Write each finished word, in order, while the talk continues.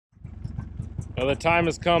Well, the time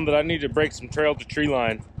has come that I need to break some trail to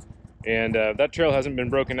Treeline, and that trail hasn't been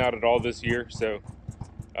broken out at all this year, so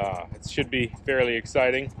it should be fairly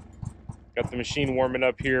exciting. Got the machine warming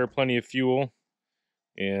up here, plenty of fuel,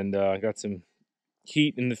 and got some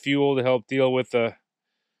heat in the fuel to help deal with the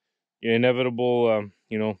inevitable,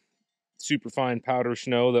 superfine powder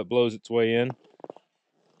snow that blows its way in.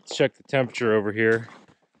 Let's check the temperature over here.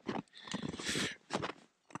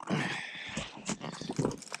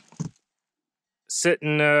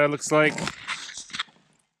 Sitting, looks like,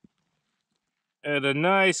 at a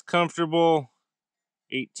nice, comfortable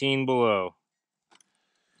 18 below.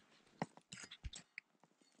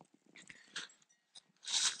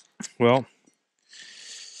 Well,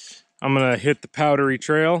 I'm gonna hit the powdery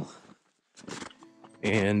trail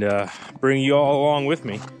and bring you all along with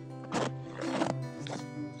me.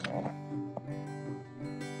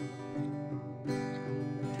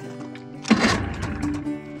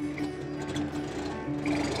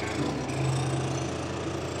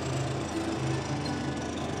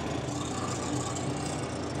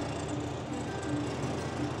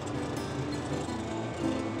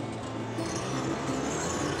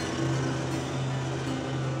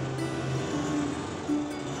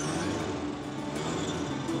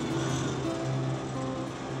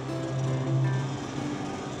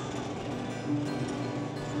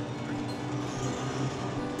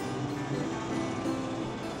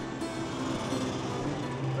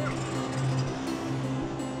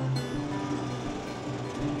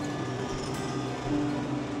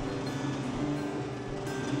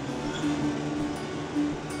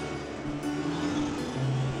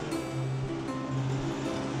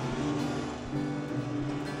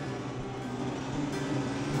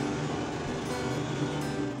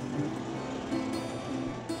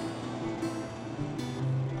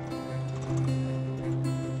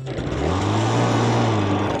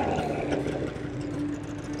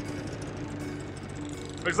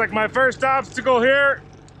 Looks like my first obstacle here.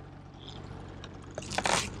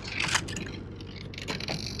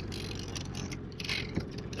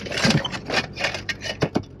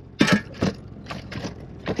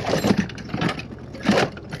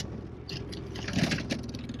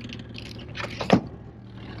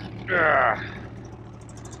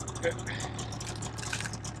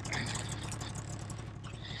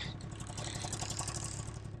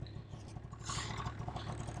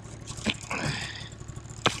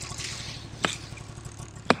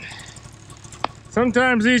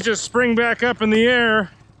 Sometimes these just spring back up in the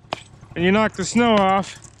air and you knock the snow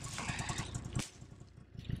off.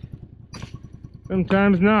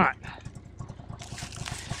 Sometimes not.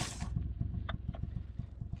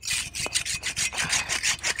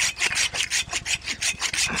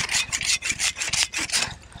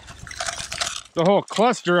 The whole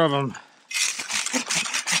cluster of them.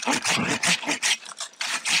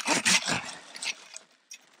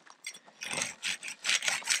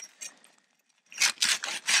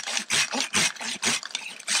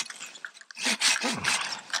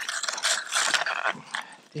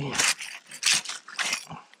 Damn.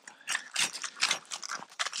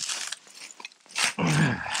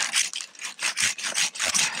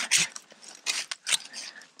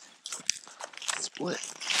 Split.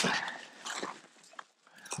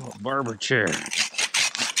 Little barber chair.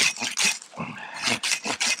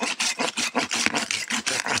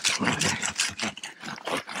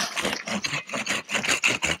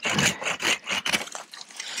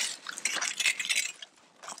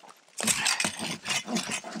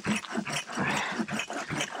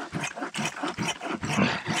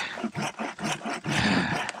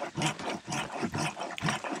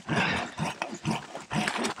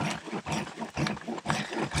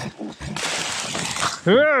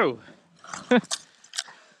 Whoa!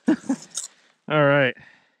 All right.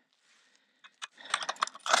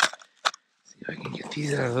 See if I can get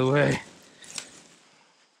these out of the way.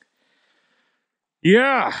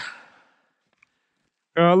 Yeah.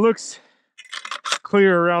 Looks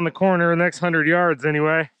clear around the corner, the next 100 yards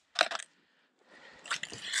anyway.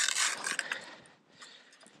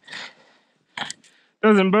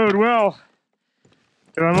 Doesn't bode well,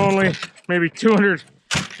 because I'm only maybe 200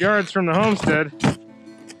 yards from the homestead.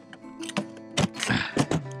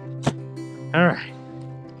 All right.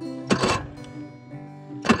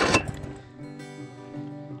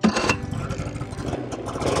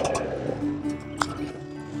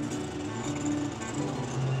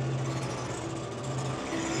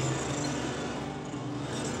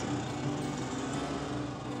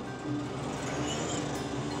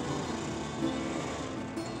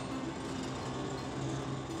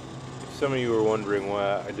 Some of you were wondering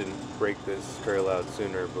why I didn't break this trail out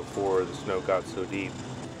sooner before the snow got so deep.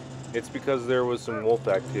 It's because there was some wolf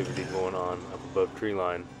activity going on up above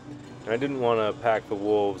Treeline, and I didn't want to pack the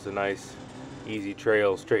wolves a nice, easy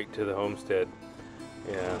trail straight to the homestead.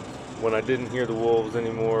 And when I didn't hear the wolves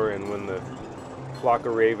anymore, and when the flock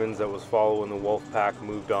of ravens that was following the wolf pack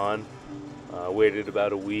moved on, waited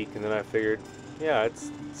about a week, and then I figured, yeah, it's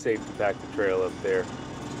safe to pack the trail up there.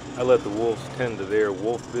 I let the wolves tend to their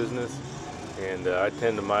wolf business, and I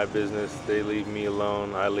tend to my business. They leave me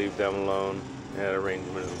alone, I leave them alone. That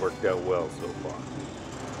arrangement has worked out well so far.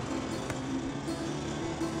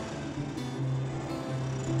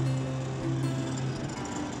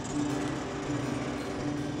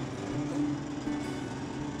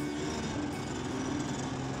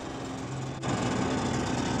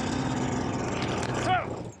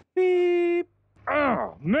 Oh, beep!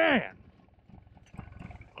 Oh, man!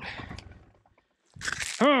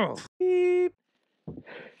 Oh, beep!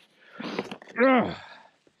 Oh.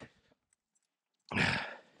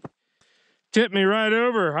 Tipped me right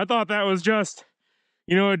over. I thought that was just,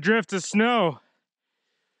 you know, a drift of snow.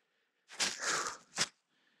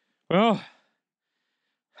 Well,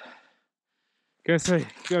 guess I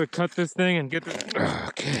gotta cut this thing and get the.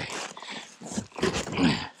 Okay.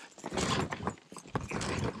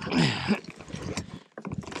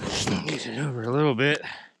 Get it over a little bit.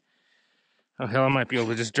 Oh, hell, I might be able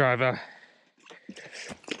to just drive out.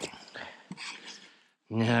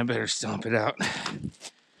 Yeah, I better stomp it out.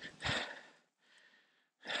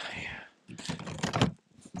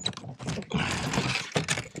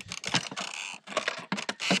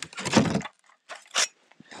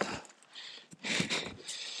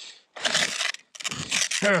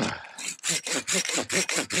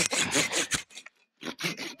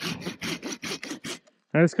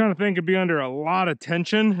 This kind of thing could be under a lot of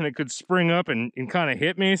tension and it could spring up and kind of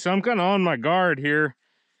hit me. So I'm kind of on my guard here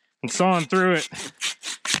and sawing through it,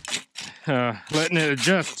 letting it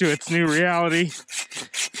adjust to its new reality.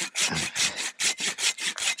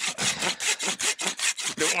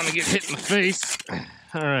 Don't want to get hit in the face.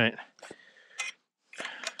 All right.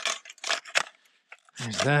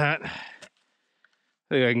 There's that. I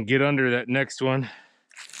think I can get under that next one.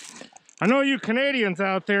 I know you Canadians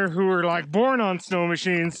out there who are like born on snow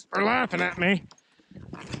machines are laughing at me,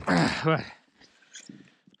 but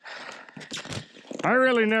I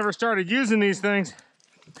really never started using these things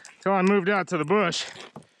until I moved out to the bush.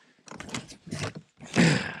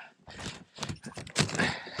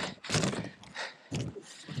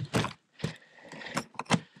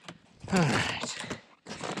 All right,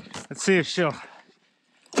 let's see if she'll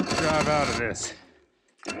drive out of this.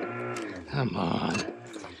 Come on.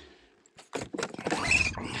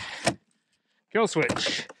 Kill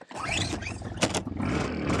switch.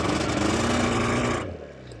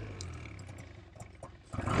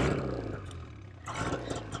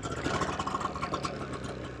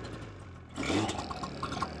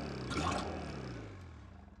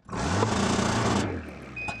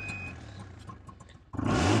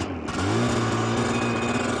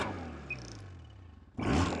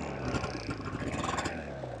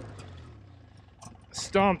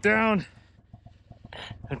 Stomp down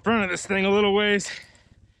in front of this thing a little ways.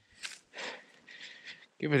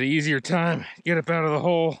 Give it an easier time. Get up out of the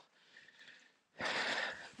hole.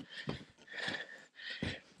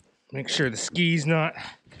 Make sure the ski's not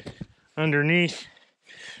underneath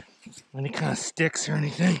any kind of sticks or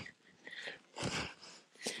anything.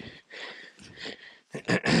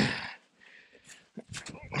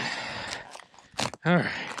 All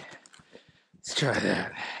right, let's try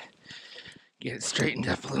that. Get it straightened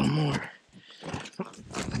up a little more.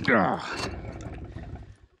 Oh.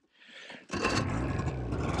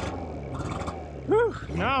 Whew,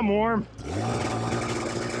 now I'm warm.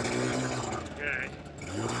 Okay,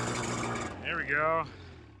 there we go.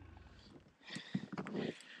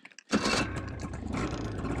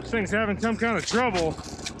 This thing's having some kind of trouble.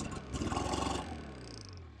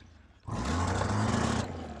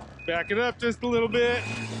 Back it up just a little bit.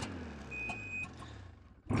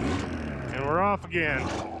 And we're off again.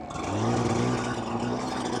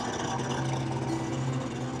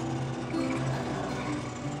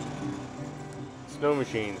 Snow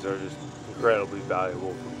machines are just incredibly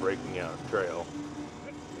valuable for breaking out a trail.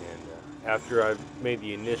 And after I've made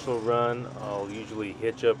the initial run, I'll usually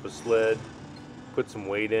hitch up a sled, put some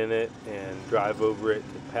weight in it, and drive over it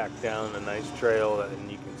to pack down a nice trail that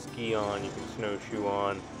you can ski on, you can snowshoe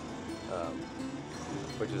on,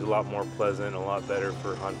 which is a lot more pleasant, a lot better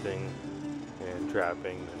for hunting and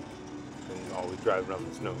trapping than always driving on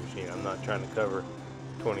the snow machine. I'm not trying to cover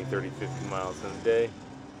 20, 30, 50 miles in a day.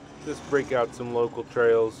 Just break out some local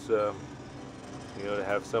trails, you know, to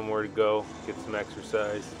have somewhere to go, get some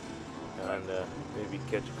exercise, and maybe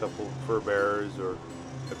catch a couple fur bearers or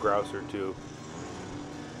a grouse or two.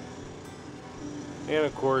 And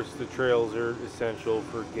of course, the trails are essential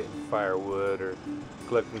for getting firewood or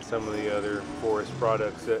collecting some of the other forest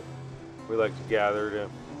products that we like to gather to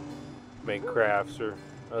make crafts or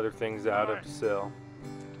other things out of to sell.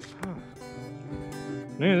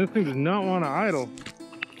 Man, this thing does not want to idle.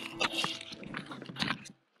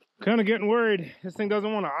 Kind of getting worried. This thing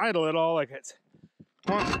doesn't want to idle at all, like it's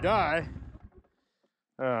wanting to die.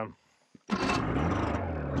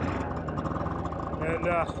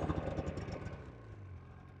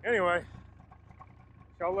 Anyway,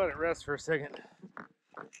 I'll let it rest for a second.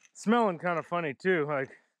 It's smelling kind of funny too, like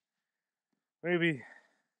maybe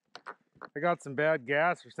I got some bad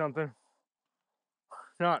gas or something.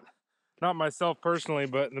 Not myself personally,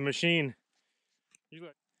 but the machine. I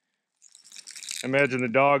imagine the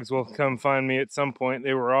dogs will come find me at some point.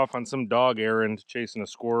 They were off on some dog errand chasing a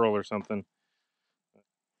squirrel or something.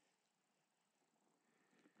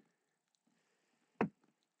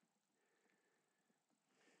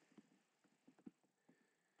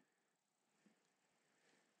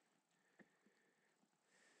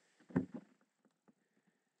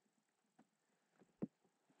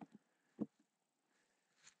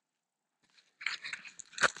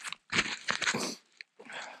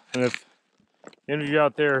 And if any of you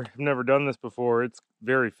out there have never done this before, it's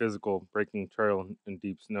very physical, breaking trail in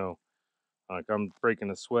deep snow. Like I'm breaking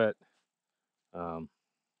a sweat. I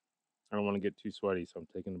don't want to get too sweaty, so I'm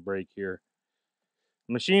taking a break here.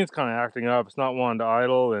 The machine's kind of acting up. It's not wanting to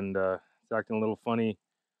idle, and it's acting a little funny.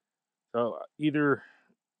 So either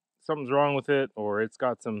something's wrong with it, or it's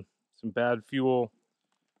got some bad fuel,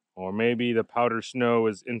 or maybe the powder snow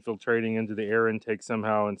is infiltrating into the air intake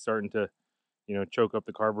somehow and starting to, choke up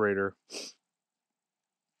the carburetor.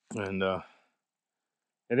 And at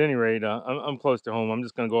any rate, I'm close to home. I'm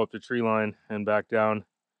just gonna go up to Treeline and back down.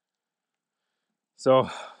 So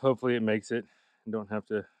hopefully it makes it. I don't have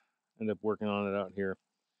to end up working on it out here.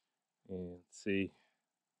 And let's see.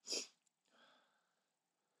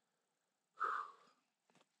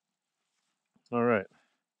 All right.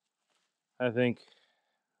 I think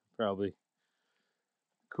probably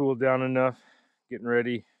cooled down enough. Getting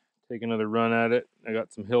ready. Take another run at it. I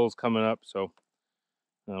got some hills coming up, so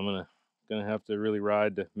I'm gonna have to really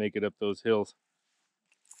ride to make it up those hills.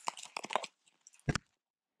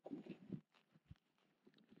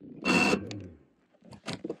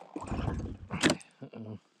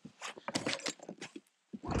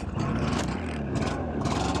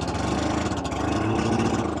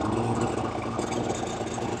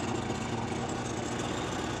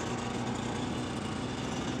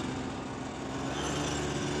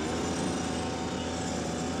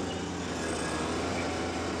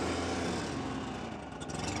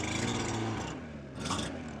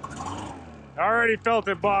 I already felt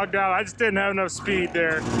it bogged out. I just didn't have enough speed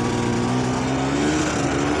there.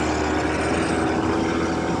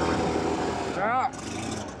 Ah.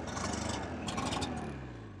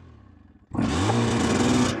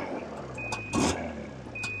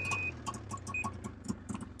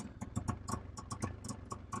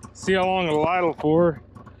 See how long it'll idle for.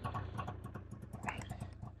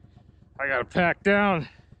 I gotta pack down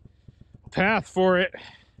path for it.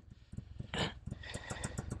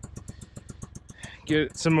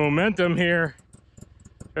 Get some momentum here.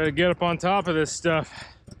 Try to get up on top of this stuff.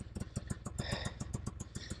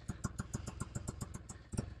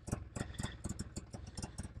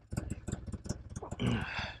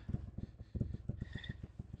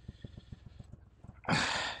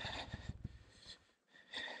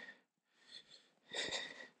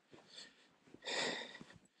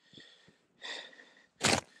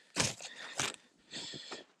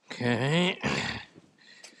 Okay.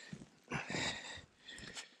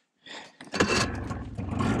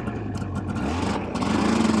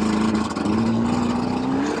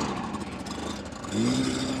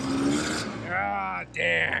 Ah,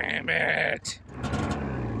 damn it.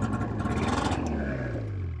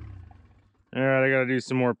 All right, I gotta do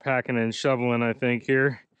some more packing and shoveling, I think,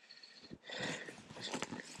 here.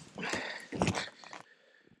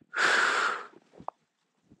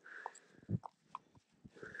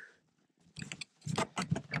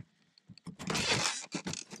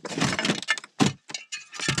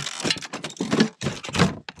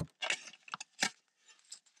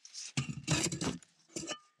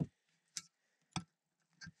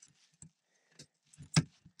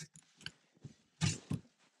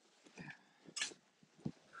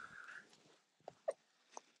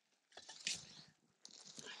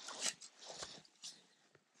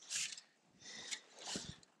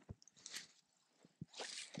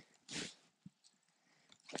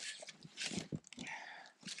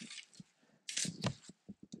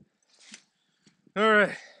 All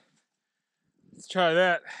right, let's try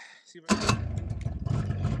that. See if I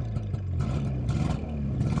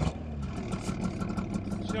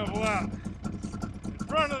can shovel out in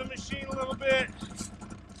front of the machine a little bit.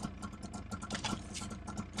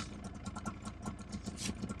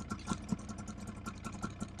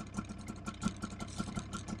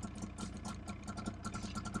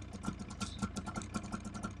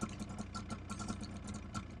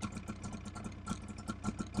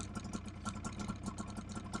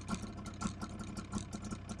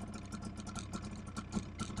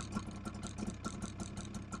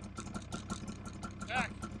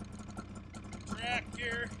 Back track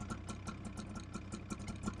here.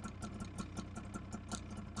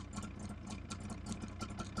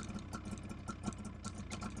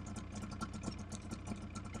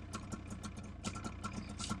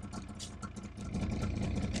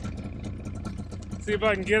 See if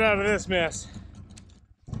I can get out of this mess.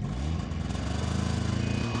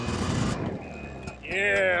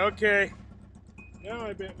 Yeah, okay. Now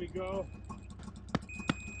I bet we go.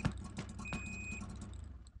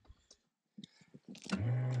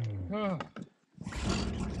 Oh.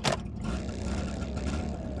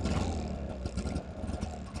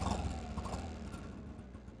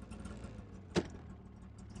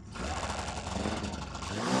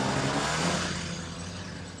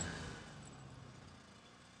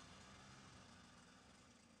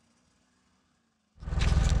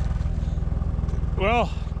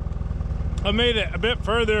 Well, I made it a bit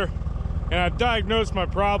further and I've diagnosed my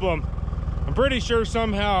problem. I'm pretty sure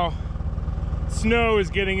somehow snow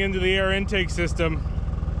is getting into the air intake system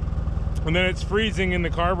and then it's freezing in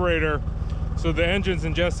the carburetor, so the engine's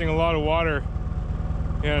ingesting a lot of water.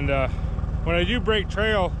 And when I do break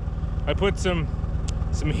trail, I put some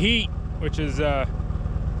heat, which is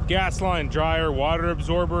gas line dryer, water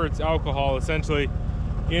absorber. It's alcohol essentially,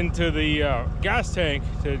 into the gas tank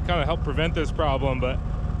to kind of help prevent this problem. But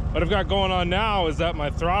what I've got going on now is that my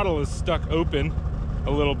throttle is stuck open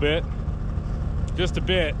a little bit, just a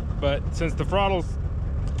bit, but since the throttle's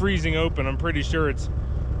freezing open, I'm pretty sure it's,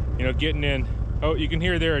 you know, getting in. Oh, you can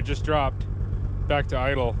hear there it just dropped back to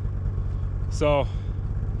idle. So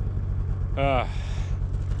I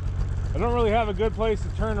don't really have a good place to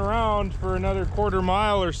turn around for another quarter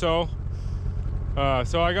mile or so.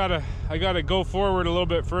 So I gotta go forward a little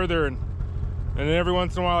bit further, and then every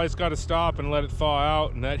once in a while I just gotta stop and let it thaw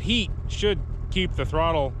out, and that heat should keep the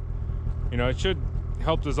throttle, you know, it should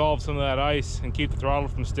help dissolve some of that ice and keep the throttle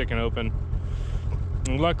from sticking open.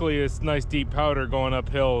 And luckily it's nice deep powder going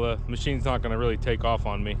uphill. The machine's not gonna really take off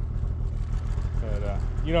on me. But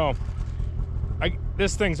you know,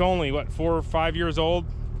 this thing's only what, 4 or 5 years old,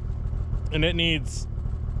 and it needs,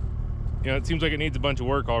 you know, it seems like it needs a bunch of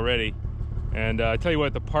work already. And I tell you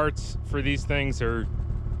what, the parts for these things are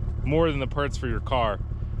more than the parts for your car.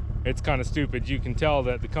 It's kind of stupid. You can tell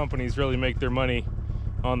that the companies really make their money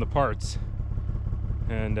on the parts.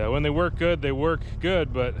 And when they work good, they work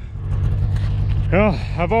good. But well,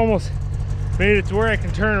 I've almost made it to where I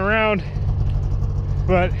can turn around,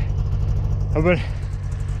 but I've been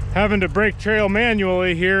having to brake trail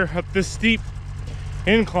manually here up this steep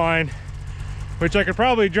incline, which I could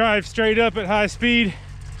probably drive straight up at high speed,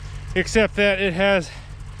 except that it has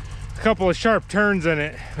a couple of sharp turns in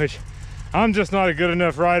it, which I'm just not a good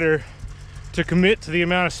enough rider to commit to the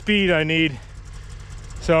amount of speed I need.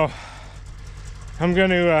 So I'm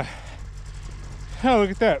gonna oh,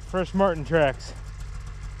 look at that, fresh marten tracks.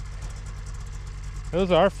 Those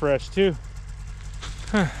are fresh too.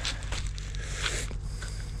 Huh.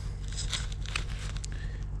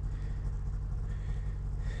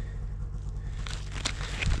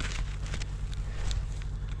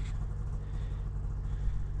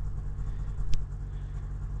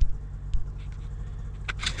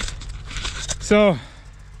 So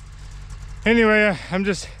anyway, I'm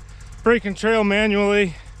just braking trail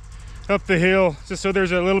manually up the hill, just so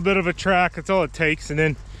there's a little bit of a track. That's all it takes, and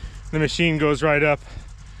then the machine goes right up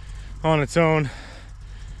on its own.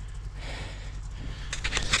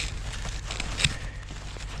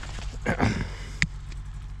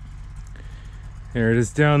 There it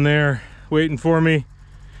is down there waiting for me.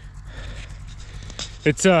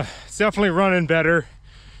 It's definitely running better.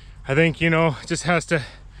 I think, you know, it just has to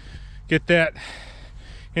get that,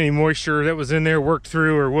 any moisture that was in there worked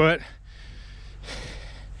through or what.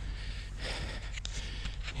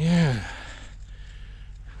 Yeah,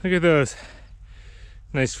 look at those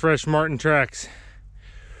nice fresh marten tracks.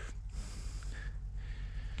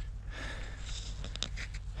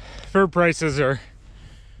 Fur prices are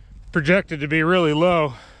projected to be really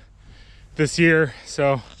low this year,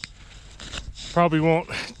 so probably won't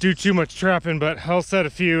do too much trapping, but I'll set a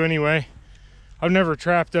few anyway. I've never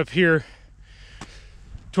trapped up here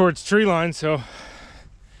towards Treeline, so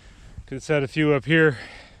could set a few up here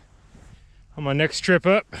on my next trip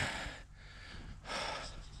up.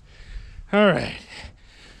 All right,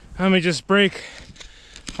 let me just break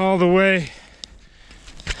all the way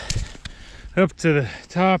up to the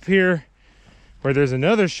top here where there's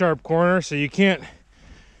another sharp corner, so you can't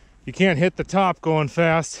hit the top going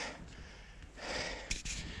fast.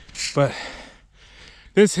 But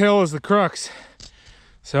this hill is the crux,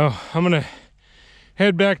 so I'm gonna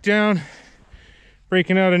head back down,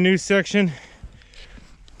 breaking out a new section,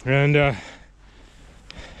 and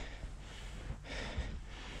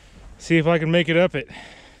see if I can make it up it.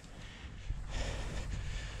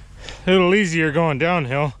 A little easier going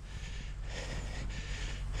downhill.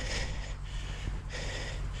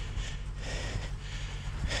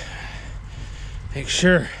 Make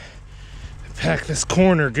sure I pack this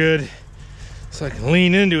corner good so I can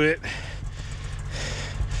lean into it.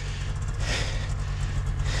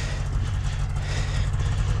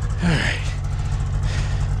 All right.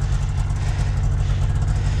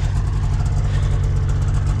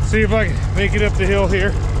 See if I can make it up the hill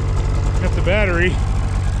here. If the battery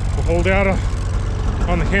will hold out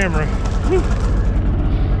on the camera. Whew.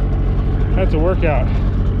 That's a workout.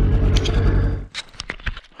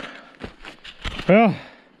 Well,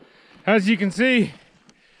 as you can see,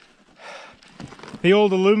 the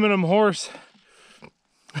old aluminum horse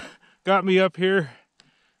got me up here.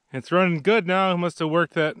 It's running good now. It must have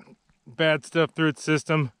worked that bad stuff through its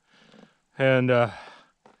system. And I'm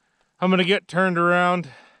gonna get turned around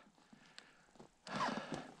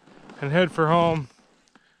and head for home.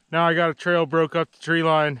 Now I got a trail broke up the tree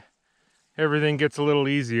line. Everything gets a little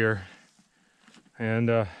easier.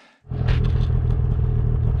 And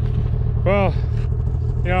well,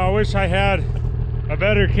 you know, I wish I had a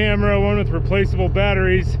better camera, one with replaceable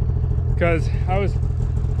batteries, because I was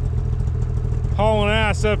hauling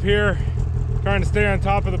ass up here trying to stay on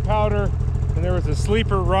top of the powder, and there was a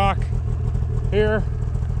sleeper rock here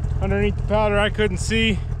underneath the powder I couldn't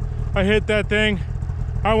see. I hit that thing,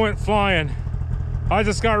 I went flying. I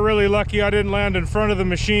just got really lucky I didn't land in front of the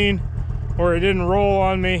machine, or it didn't roll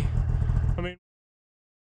on me.